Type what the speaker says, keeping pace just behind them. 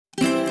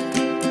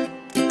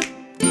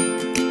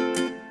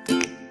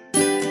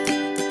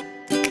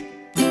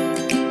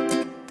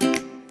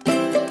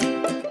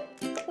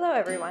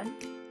everyone.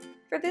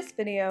 For this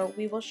video,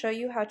 we will show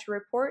you how to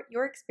report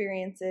your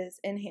experiences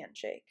in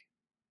Handshake.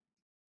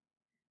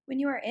 When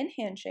you are in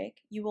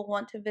Handshake, you will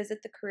want to visit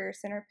the Career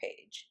Center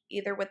page,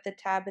 either with the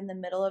tab in the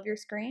middle of your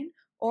screen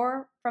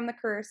or from the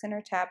Career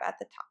Center tab at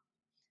the top.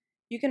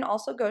 You can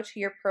also go to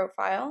your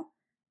profile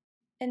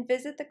and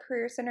visit the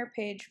Career Center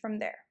page from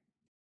there.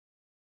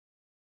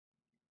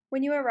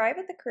 When you arrive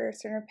at the Career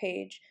Center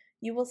page,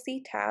 you will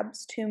see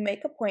tabs to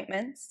make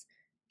appointments,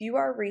 view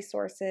our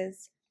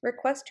resources,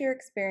 request your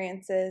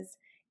experiences,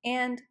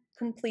 and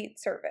complete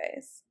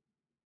surveys.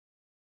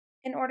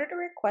 In order to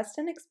request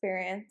an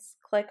experience,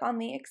 click on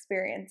the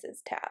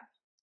Experiences tab.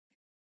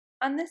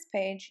 On this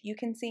page, you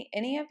can see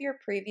any of your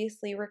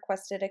previously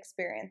requested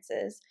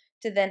experiences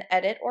to then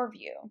edit or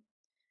view.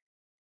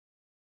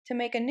 To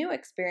make a new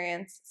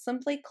experience,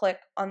 simply click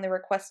on the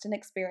Request an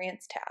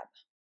Experience tab.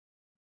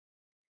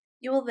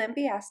 You will then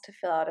be asked to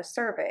fill out a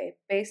survey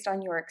based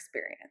on your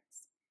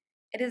experience.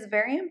 It is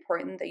very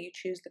important that you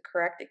choose the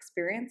correct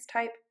experience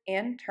type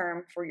and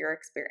term for your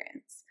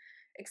experience.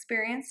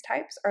 Experience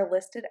types are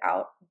listed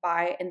out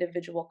by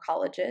individual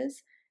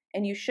colleges,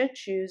 and you should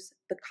choose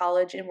the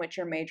college in which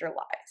your major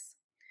lies.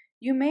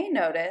 You may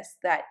notice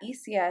that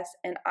ECS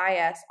and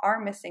IS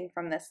are missing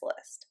from this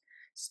list.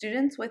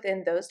 Students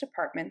within those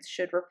departments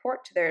should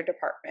report to their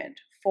department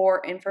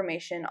for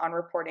information on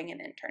reporting an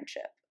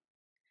internship.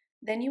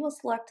 Then you will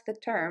select the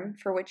term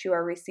for which you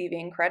are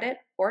receiving credit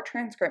or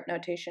transcript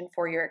notation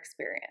for your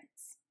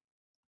experience.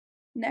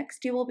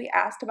 Next, you will be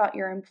asked about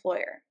your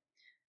employer.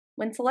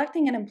 When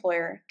selecting an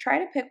employer, try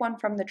to pick one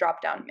from the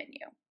drop-down menu.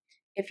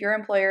 If your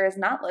employer is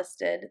not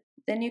listed,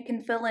 then you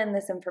can fill in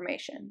this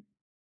information.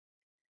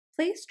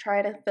 Please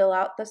try to fill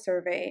out the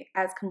survey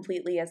as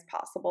completely as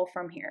possible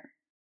from here.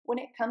 When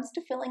it comes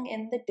to filling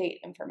in the date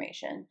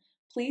information,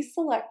 please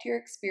select your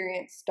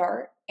experience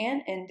start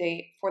and end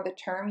date for the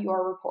term you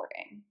are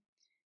reporting.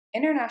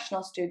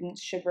 International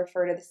students should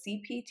refer to the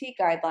CPT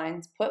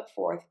guidelines put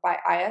forth by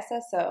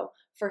ISSO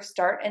for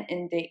start and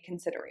end date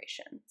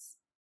considerations.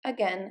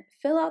 Again,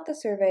 fill out the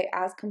survey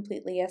as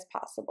completely as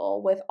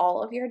possible with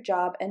all of your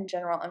job and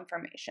general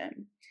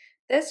information.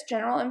 This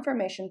general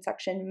information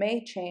section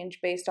may change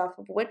based off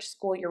of which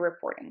school you're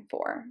reporting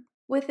for.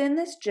 Within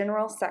this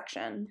general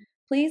section,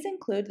 please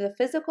include the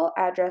physical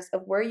address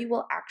of where you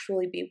will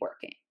actually be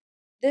working.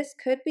 This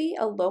could be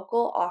a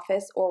local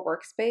office or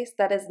workspace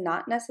that is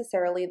not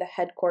necessarily the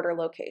headquarter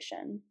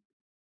location.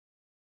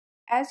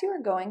 As you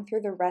are going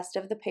through the rest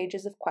of the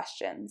pages of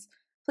questions,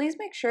 please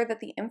make sure that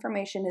the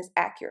information is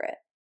accurate.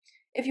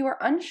 If you are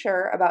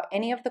unsure about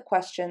any of the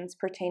questions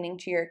pertaining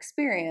to your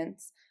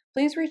experience,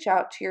 please reach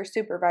out to your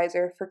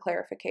supervisor for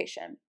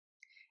clarification.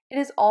 It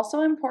is also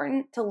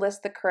important to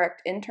list the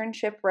correct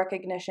internship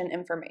recognition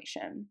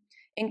information,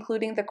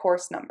 including the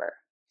course number.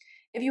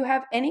 If you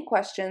have any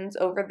questions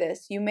over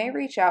this, you may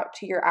reach out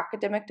to your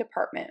academic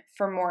department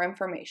for more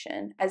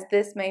information, as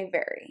this may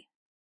vary.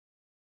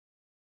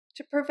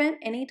 To prevent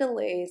any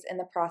delays in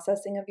the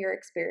processing of your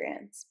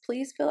experience,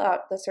 please fill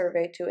out the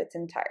survey to its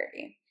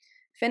entirety,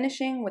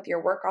 finishing with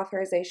your work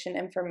authorization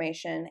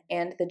information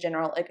and the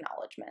general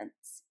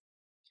acknowledgments.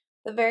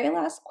 The very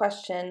last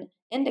question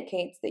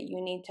indicates that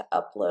you need to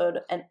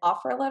upload an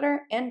offer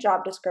letter and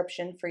job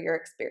description for your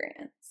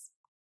experience.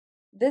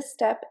 This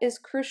step is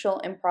crucial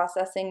in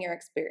processing your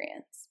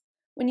experience.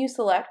 When you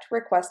select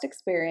Request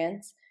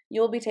Experience,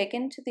 you will be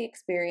taken to the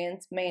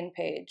Experience main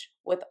page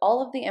with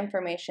all of the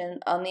information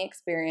on the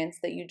experience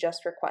that you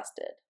just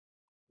requested.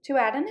 To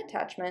add an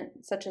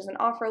attachment, such as an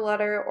offer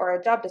letter or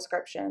a job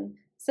description,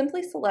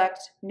 simply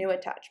select New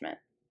Attachment.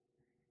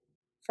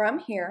 From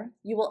here,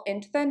 you will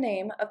enter the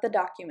name of the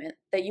document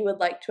that you would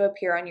like to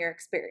appear on your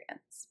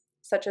experience,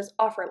 such as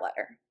offer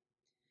letter.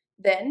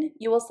 Then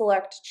you will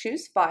select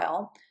Choose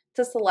File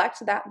to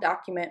select that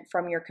document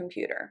from your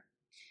computer.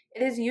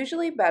 It is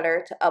usually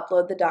better to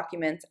upload the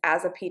documents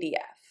as a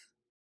PDF.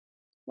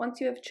 Once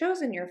you have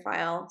chosen your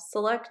file,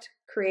 select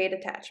Create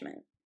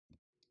Attachment.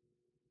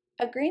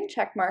 A green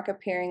checkmark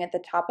appearing at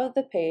the top of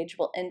the page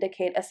will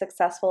indicate a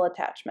successful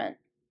attachment.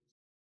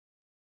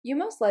 You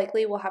most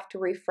likely will have to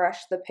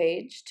refresh the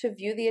page to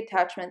view the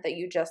attachment that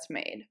you just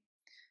made.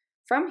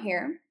 From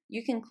here,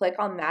 you can click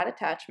on that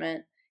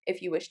attachment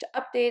if you wish to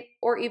update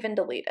or even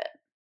delete it.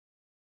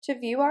 To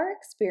view our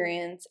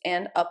experience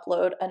and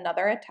upload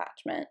another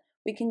attachment,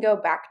 we can go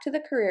back to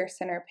the Career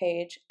Center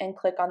page and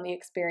click on the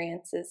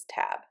Experiences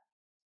tab.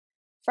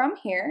 From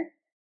here,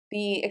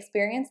 the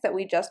experience that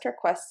we just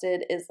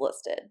requested is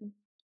listed.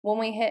 When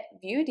we hit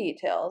View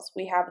Details,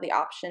 we have the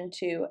option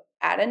to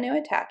add a new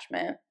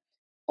attachment,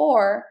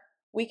 or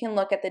we can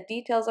look at the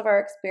details of our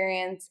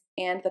experience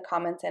and the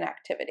comments and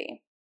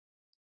activity.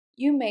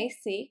 You may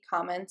see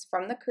comments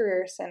from the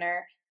Career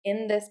Center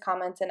in this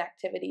Comments and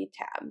Activity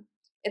tab.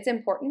 It's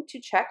important to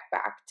check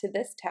back to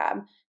this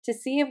tab to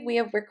see if we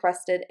have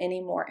requested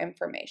any more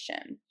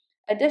information.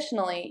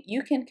 Additionally,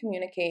 you can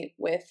communicate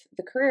with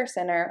the Career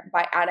Center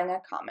by adding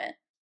a comment.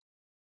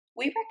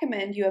 We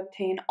recommend you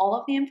obtain all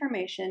of the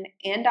information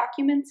and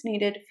documents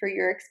needed for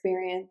your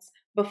experience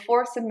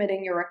before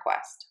submitting your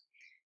request.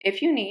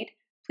 If you need,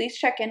 please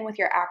check in with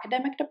your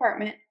academic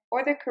department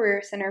or the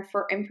Career Center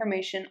for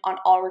information on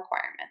all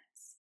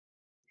requirements.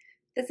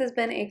 This has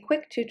been a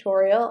quick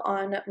tutorial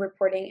on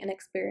reporting an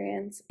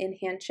experience in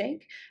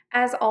Handshake.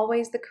 As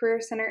always, the Career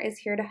Center is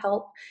here to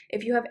help.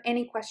 If you have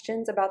any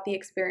questions about the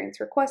experience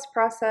request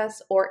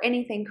process or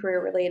anything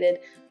career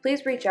related,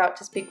 please reach out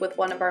to speak with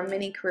one of our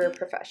many career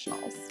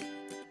professionals.